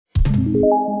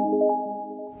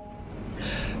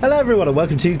Hello everyone and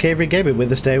welcome to Kayvryn Gaming.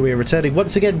 With us today we are returning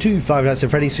once again to Five Nights at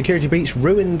Freddy's Security Breach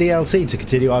Ruin DLC to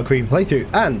continue our creepy playthrough.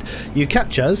 And you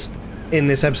catch us in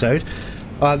this episode,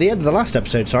 at the end of the last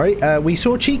episode, sorry, we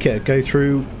saw Chica go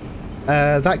through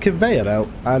that conveyor belt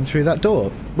and through that door,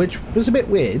 which was a bit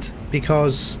weird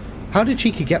because how did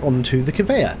Chica get onto the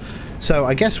conveyor? So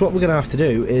I guess what we're going to have to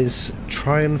do is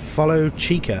try and follow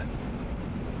Chica,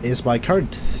 is my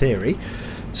current theory.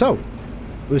 So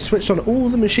we've switched on all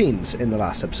the machines in the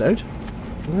last episode.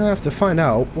 We're going to have to find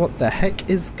out what the heck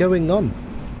is going on.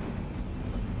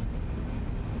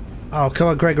 Oh, come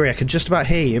on, Gregory. I can just about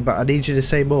hear you, but I need you to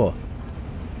say more.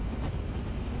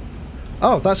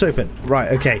 Oh, that's open.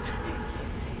 Right, okay.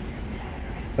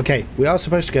 Okay, we are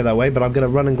supposed to go that way, but I'm going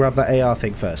to run and grab that AR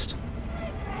thing first.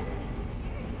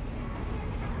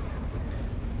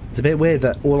 It's a bit weird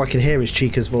that all I can hear is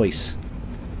Chica's voice.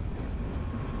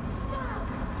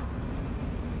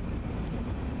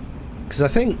 Because I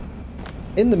think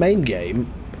in the main game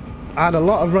I had a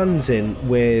lot of runs in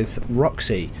with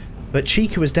Roxy, but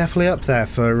Chica was definitely up there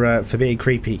for being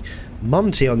creepy.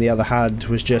 Monty on the other hand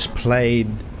was just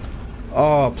plain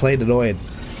annoying.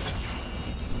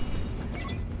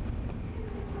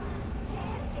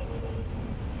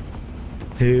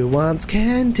 Who wants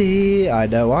candy? I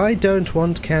know I don't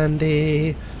want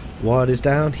candy. What is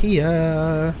down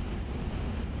here?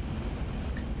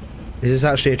 This is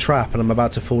actually a trap and I'm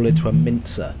about to fall into a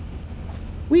mincer.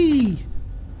 Whee!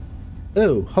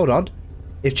 Oh, hold on.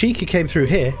 If Chica came through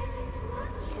here,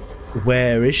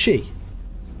 where is she?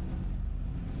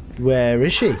 Where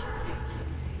is she?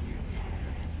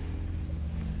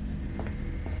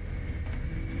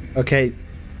 Okay.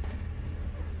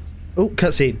 Oh,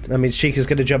 cutscene. That means Chica's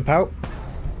gonna jump out.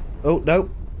 Oh, no.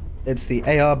 It's the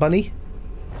AR bunny.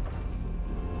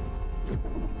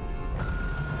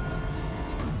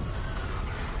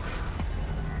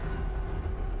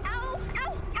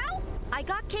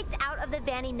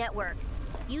 Network.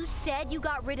 You said you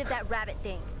got rid of that rabbit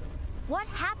thing. What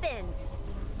happened?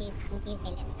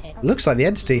 Looks like the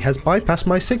entity has bypassed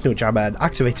my signal jammer and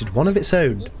activated one of its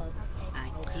own.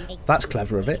 That's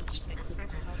clever of it.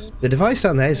 The device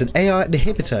down there is an AR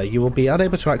inhibitor. You will be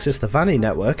unable to access the Vanny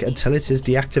network until it is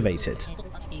deactivated.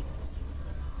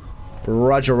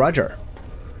 Roger, roger.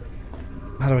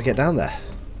 How do I get down there?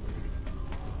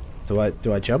 Do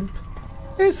I jump?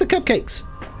 It's the cupcakes.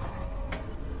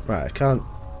 Right, I can't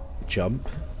jump.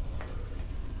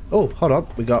 Oh, hold on.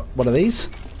 We got one of these.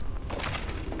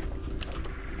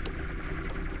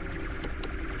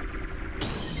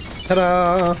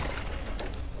 Ta-da!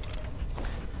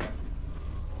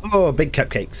 Oh, big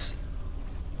cupcakes.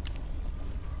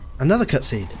 Another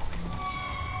cutscene.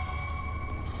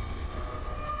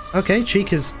 Okay,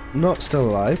 Chica's not still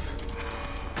alive.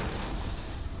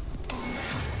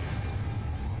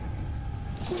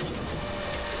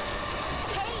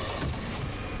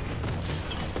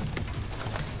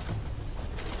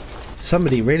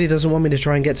 Somebody really doesn't want me to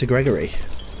try and get to Gregory.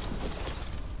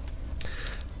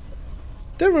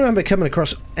 Don't remember coming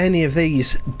across any of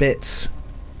these bits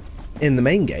in the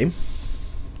main game.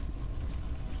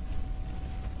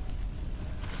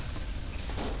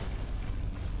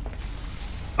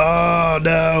 Oh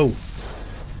no!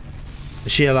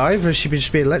 Is she alive or is she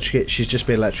just being electrocuted? She's just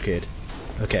being electrocuted.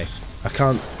 Okay, I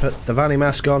can't put the Vanny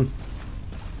mask on.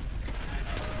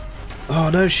 Oh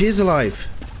no, she is alive.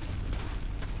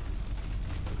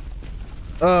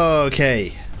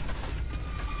 Okay.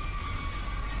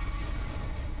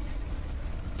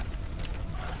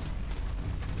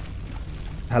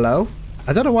 Hello?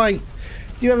 I don't know why. Do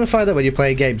you ever find that when you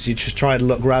play games you just try and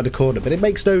look around a corner, but it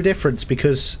makes no difference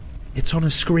because it's on a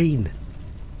screen.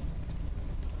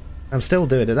 I'm still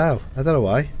doing it now. I don't know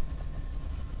why.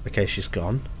 Okay, she's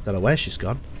gone. Don't know where she's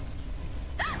gone.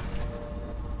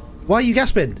 Why are you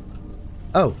gasping?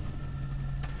 Oh.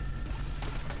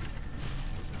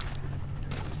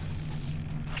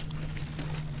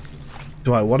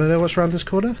 Do I want to know what's around this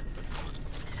corner?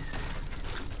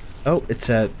 Oh, it's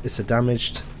a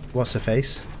damaged what's her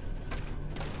face?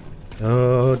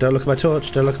 Oh, don't look at my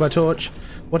torch, don't look at my torch.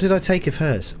 What did I take of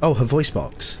hers? Oh, her voice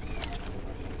box.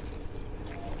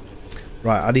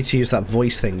 Right, I need to use that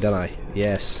voice thing, don't I?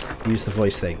 Yes, use the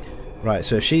voice thing. Right,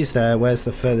 so if she's there, where's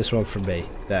the furthest one from me?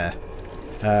 There.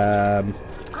 Gregory,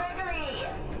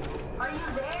 are you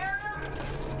there?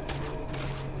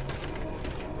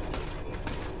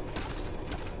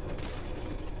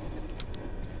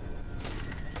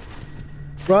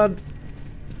 Run!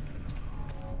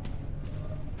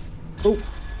 Oh!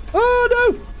 Oh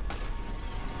no!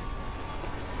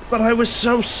 But I was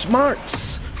so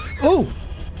smart! Oh!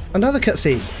 Another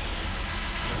cutscene.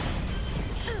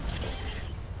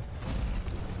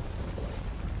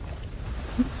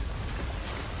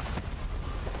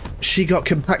 she got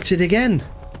compacted again.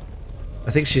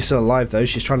 I think she's still alive though.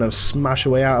 She's trying to smash her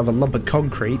way out of a lump of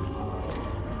concrete.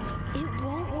 It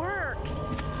won't work.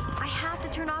 I have to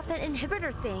turn off that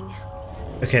inhibitor thing.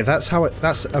 Okay, that's how it.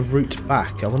 That's a route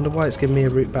back. I wonder why it's giving me a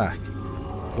route back.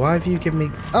 Why have you given me?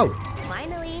 Oh.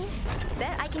 Finally,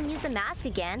 bet I can use the mask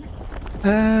again.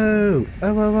 Oh.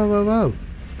 Oh.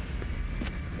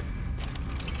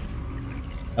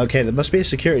 Okay, there must be a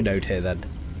security node here then.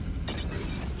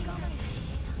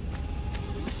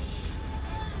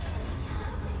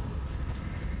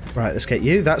 Right, let's get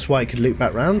you. That's why I could loop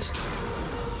back round.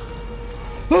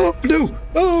 Oh no!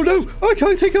 Oh no! I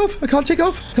can't take off! I can't take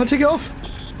off! I can't take it off!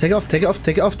 Take it off! Take it off!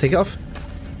 Take it off! Take it off!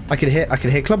 I can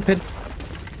hear clumping.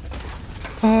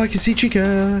 Oh, I can see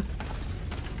Chica.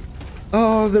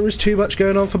 Oh, there is too much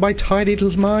going on for my tiny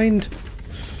little mind.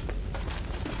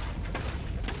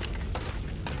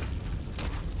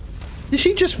 Did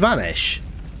she just vanish?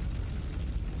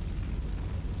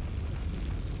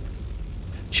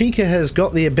 Chica has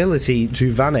got the ability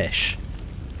to vanish.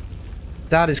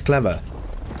 That is clever.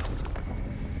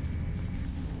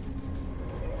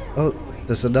 Oh,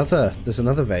 there's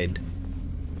another vein.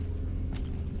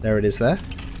 There it is there.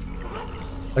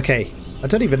 Okay, I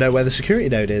don't even know where the security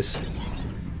node is.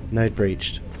 Node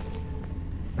breached.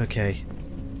 Okay.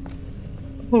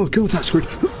 Oh god, that's screwed.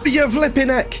 You flipping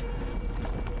heck!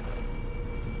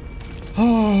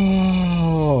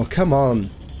 Oh, come on.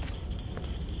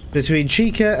 Between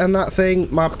Chica and that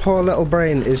thing, my poor little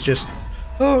brain is just...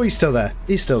 Oh, he's still there.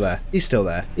 He's still there. He's still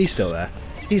there. He's still there.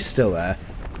 He's still there.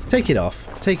 Take it off.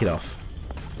 Take it off.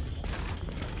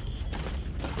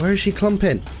 Where is she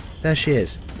clumping? There she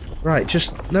is. Right,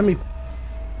 just let me...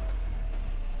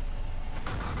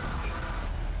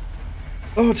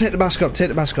 Oh, take the mask off. Take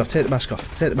the mask off. Take the mask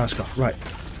off. Take the mask off. Right.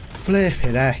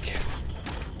 Flipping heck.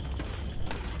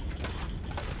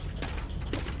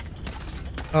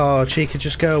 Oh, Chica,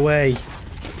 just go away.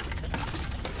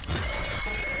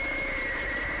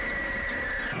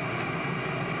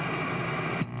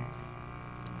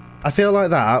 I feel like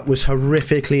that was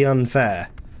horrifically unfair.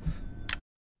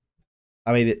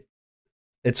 I mean,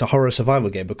 it's a horror survival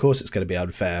game. Of course it's going to be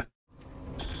unfair.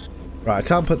 Right, I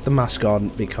can't put the mask on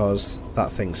because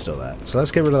that thing's still there. So let's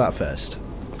get rid of that first.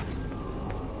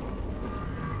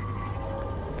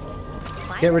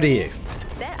 Get rid of you.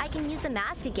 Bet I can use the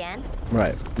mask again.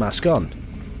 Right, mask on.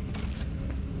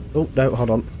 Oh, no,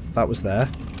 hold on. That was there.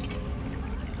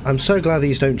 I'm so glad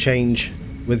these don't change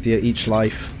with each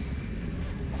life.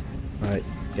 Right,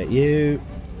 get you.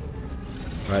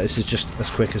 Right, this is just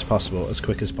as quick as possible. As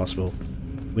quick as possible.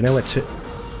 We know where to...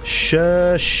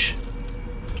 Shush!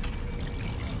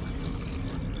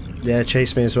 Yeah,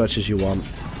 chase me as much as you want.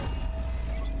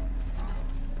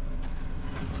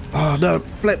 Oh, no!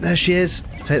 Flip, there she is!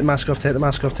 Take the mask off, take the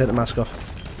mask off, take the mask off.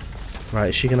 Right,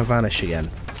 is she going to vanish again?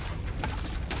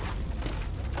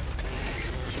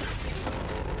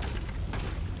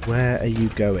 Where are you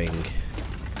going?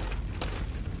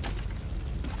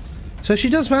 So she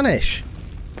does vanish!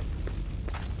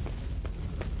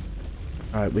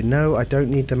 Alright, we know I don't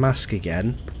need the mask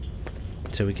again.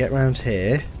 Until we get round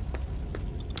here.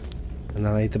 And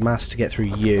then I need the mask to get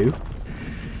through you.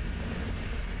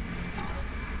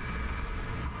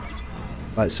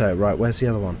 Like so. Right, where's the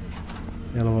other one?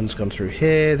 The other one's gone through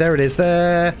here. There it is,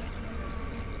 there!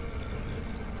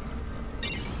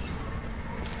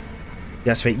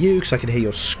 Deactivate you, because I can hear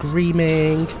your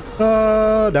screaming.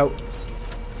 Oh, no.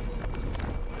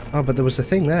 Oh, but there was a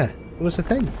thing there. There was a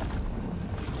thing.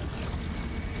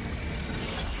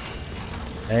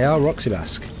 They are Roxy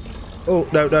mask. Oh,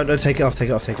 no, no, no, take it off, take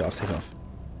it off, take it off, take it off.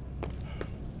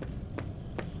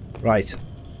 Right.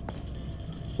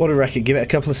 What do you reckon? Give it a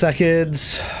couple of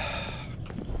seconds.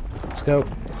 Let's go.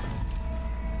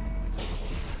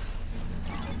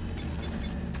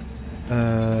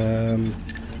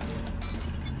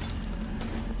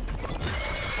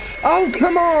 Oh,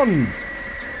 come on!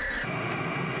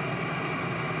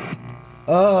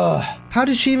 How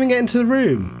did she even get into the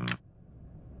room?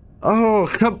 Oh,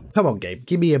 come on, game.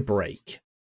 Give me a break.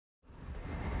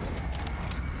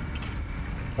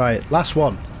 Right, last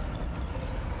one.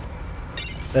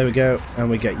 There we go. And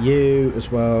we get you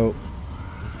as well.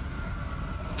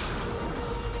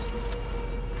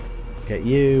 Get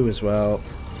you as well.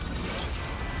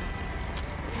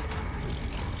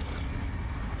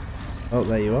 Oh,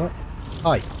 there you are.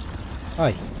 Hi.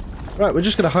 Hi. Right, we're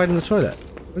just going to hide in the toilet.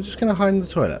 We're just going to hide in the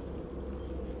toilet.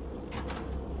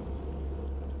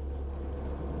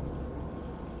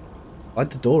 Why'd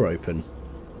the door open?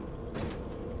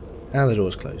 And the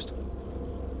door's closed.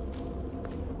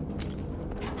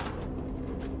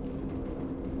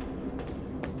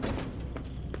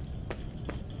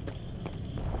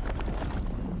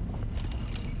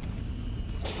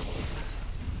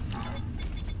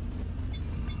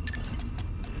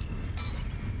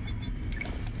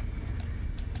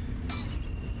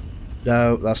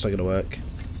 No, that's not going to work.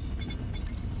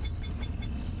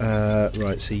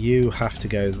 Right, so you have to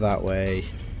go that way.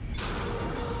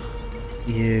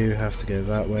 You have to go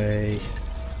that way.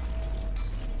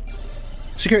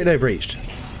 Security node breached.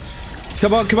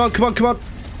 Come on, come on, come on, come on!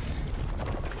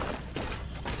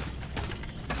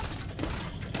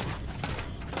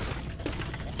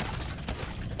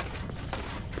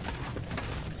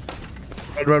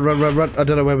 Run, run, run, run. I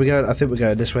don't know where we're going. I think we're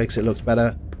going this way because it looks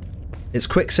better. It's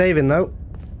quick saving though.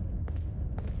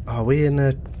 Are we in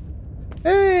a...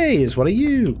 Hey, what are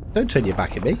you? Don't turn your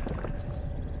back at me.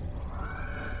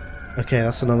 Okay,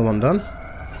 that's another one done.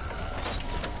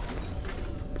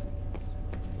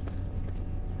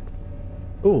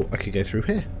 Oh, I could go through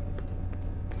here.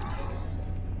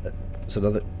 There's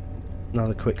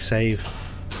another quick save.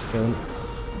 Going.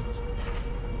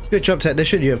 Good job,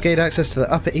 technician. You have gained access to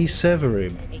the Upper East server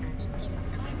room.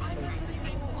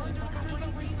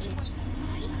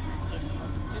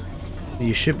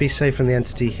 You should be safe from the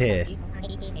entity here.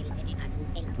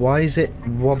 Why is it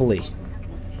wobbly?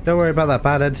 Don't worry about that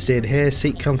bad entity in here.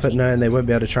 Seek comfort knowing they won't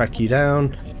be able to track you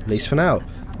down, at least for now.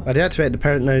 I deactivate the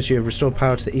parent knows you have restored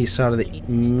power to the east side of the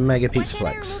Mega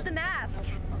Pizzaplex.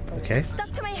 Okay.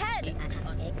 Stuck to my head.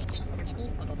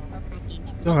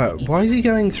 God, why is he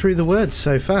going through the words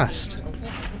so fast?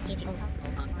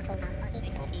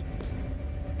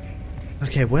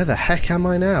 Okay, where the heck am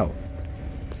I now?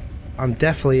 I'm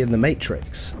definitely in the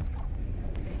Matrix.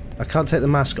 I can't take the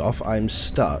mask off. I'm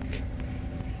stuck.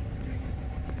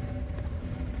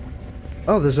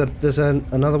 Oh, there's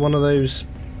another one of those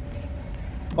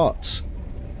bots.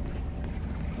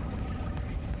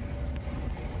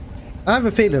 I have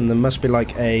a feeling there must be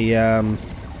like a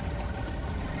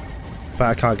but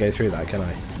I can't go through that, can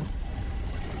I?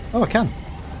 Oh, I can.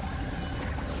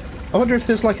 I wonder if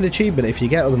there's like an achievement if you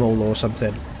get them all or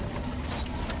something.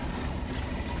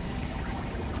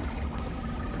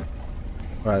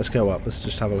 Right, let's go up. Let's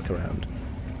just have a look around.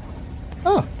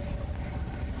 Oh!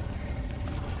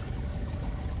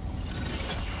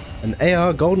 An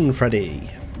AR Golden Freddy.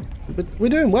 But we're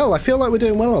doing well. I feel like we're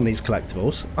doing well on these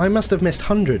collectibles. I must have missed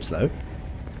hundreds, though.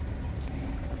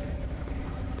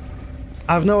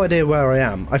 I have no idea where I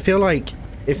am. I feel like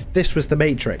if this was the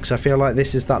Matrix, I feel like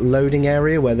this is that loading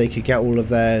area where they could get all of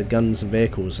their guns and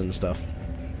vehicles and stuff.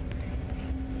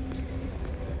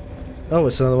 Oh,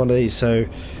 it's another one of these. So,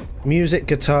 music,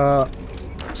 guitar,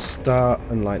 star,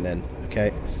 and lightning. Okay.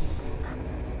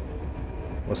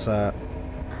 What's that?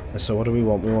 So what do we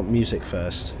want? We want music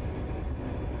first.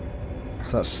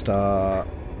 So that's star.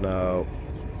 No.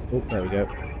 Oh, there we go.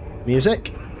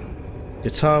 Music.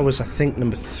 Guitar was, I think,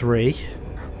 number 3.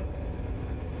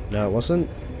 No, it wasn't.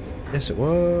 Yes, it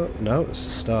was. No, it's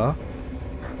a star.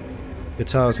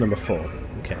 Guitar's number 4.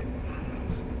 Okay.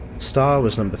 Star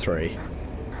was number 3.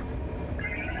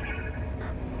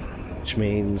 Which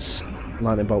means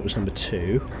lightning bolt was number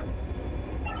 2.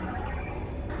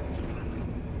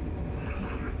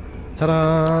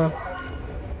 Ta-da!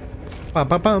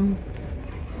 Ba-ba-bum!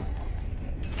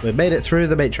 We've made it through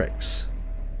the Matrix.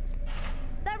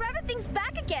 That rabbit thing's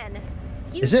back again.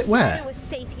 You Is it? Where? said it was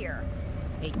safe here.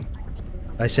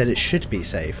 I said it should be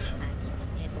safe.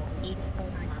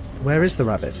 Where is the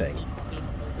rabbit thing?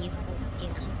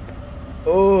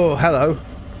 Oh, hello.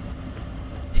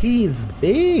 He's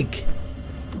big.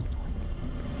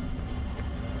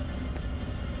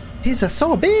 He's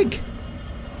so big.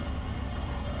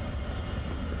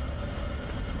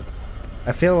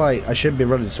 I feel like I should be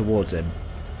running towards him.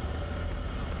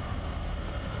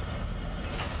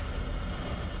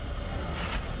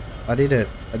 I need a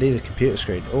computer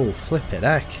screen. Oh, flip it,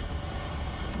 heck.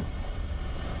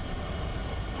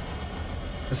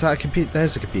 Is that a computer?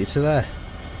 There's a computer there.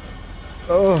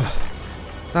 Oh,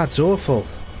 that's awful.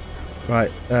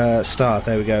 Right, start.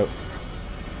 There we go.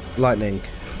 Lightning.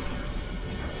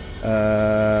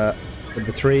 Number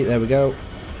 3. There we go.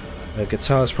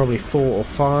 Guitar's probably 4 or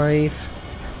 5.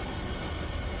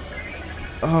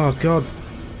 Oh god,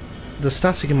 the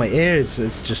static in my ears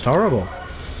is just horrible.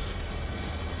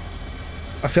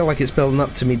 I feel like it's building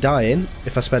up to me dying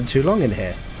if I spend too long in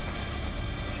here.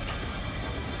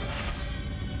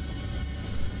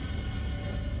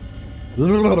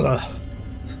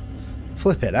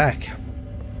 Flip it, heck.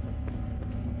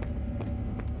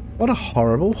 What a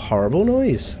horrible, horrible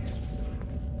noise.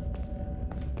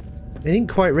 I didn't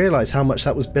quite realise how much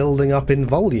that was building up in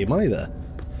volume either.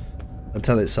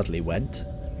 Until it suddenly went.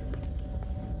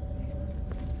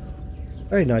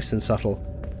 Very nice and subtle.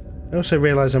 I also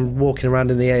realise I'm walking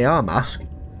around in the AR mask.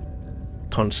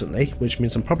 Constantly. Which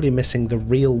means I'm probably missing the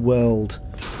real world.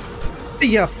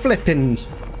 Yeah, flipping.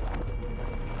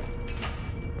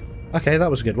 Okay, that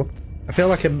was a good one. I feel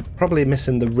like I'm probably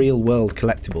missing the real world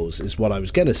collectibles is what I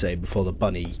was going to say before the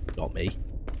bunny got me.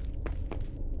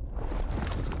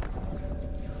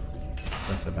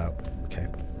 Nothing about. Okay.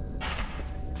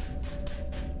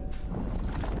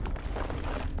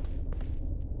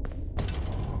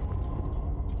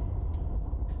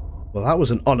 Well, that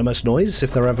was an ominous noise,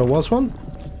 if there ever was one.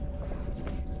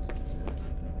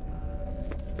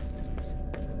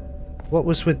 What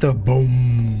was with the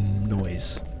boom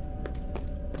noise?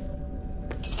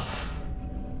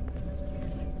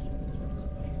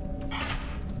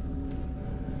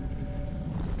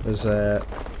 There's an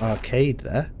arcade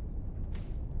there.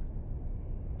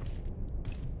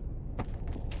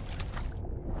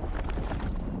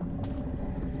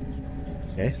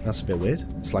 Okay, that's a bit weird.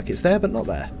 It's like it's there, but not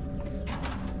there.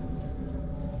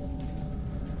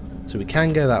 So we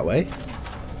can go that way.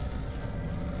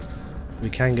 We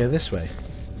can go this way.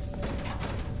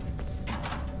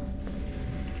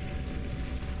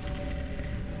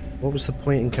 What was the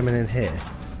point in coming in here?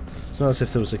 It's not as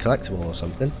if there was a collectible or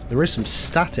something. There is some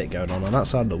static going on that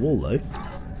side of the wall, though.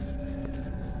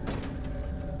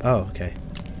 Oh, okay.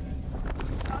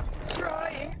 I'm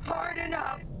trying hard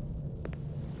enough.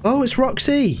 Oh, it's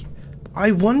Roxy!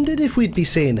 I wondered if we'd be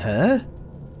seeing her.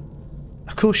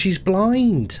 Of course, she's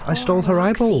blind. I stole her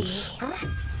eyeballs. Huh?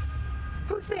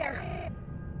 Who's there?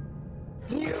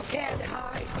 You can't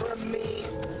hide from me.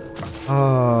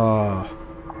 Ah.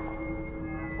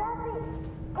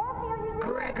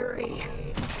 Gregory.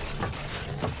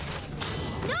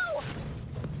 No!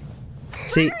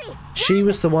 See, Gregory! she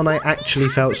was the one I actually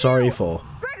felt sorry for.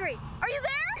 Gregory, are you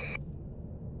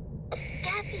there?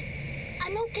 Cassie,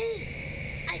 I'm okay.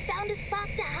 I found a spot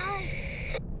to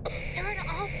hide. Turn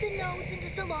off the nodes in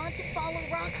the salon to follow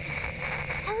Roxy.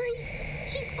 Hurry,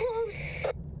 she's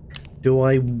close. Do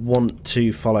I want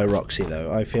to follow Roxy,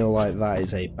 though? I feel like that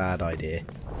is a bad idea.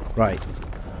 Right.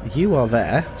 You are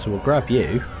there, so we'll grab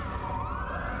you.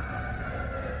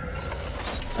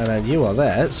 And then you are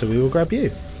there, so we will grab you.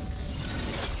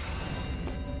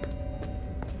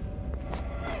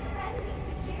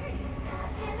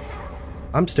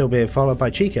 I'm still being followed by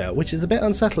Chica, which is a bit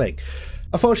unsettling.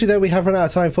 Unfortunately, though, we have run out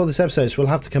of time for this episode, so we'll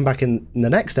have to come back in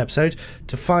the next episode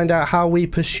to find out how we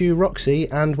pursue Roxy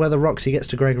and whether Roxy gets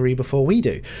to Gregory before we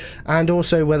do. And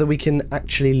also whether we can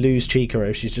actually lose Chica or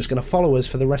if she's just going to follow us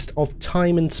for the rest of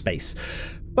time and space.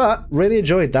 But really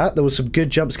enjoyed that. There was some good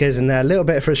jump scares in there, a little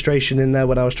bit of frustration in there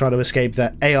when I was trying to escape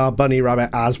the AR bunny rabbit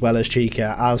as well as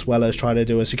Chica, as well as trying to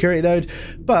do a security node.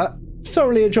 But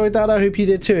thoroughly enjoyed that. I hope you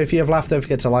did too. If you have laughed, don't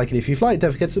forget to like it. If you've liked,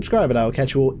 don't forget to subscribe, and I will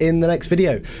catch you all in the next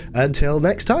video. Until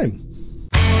next time.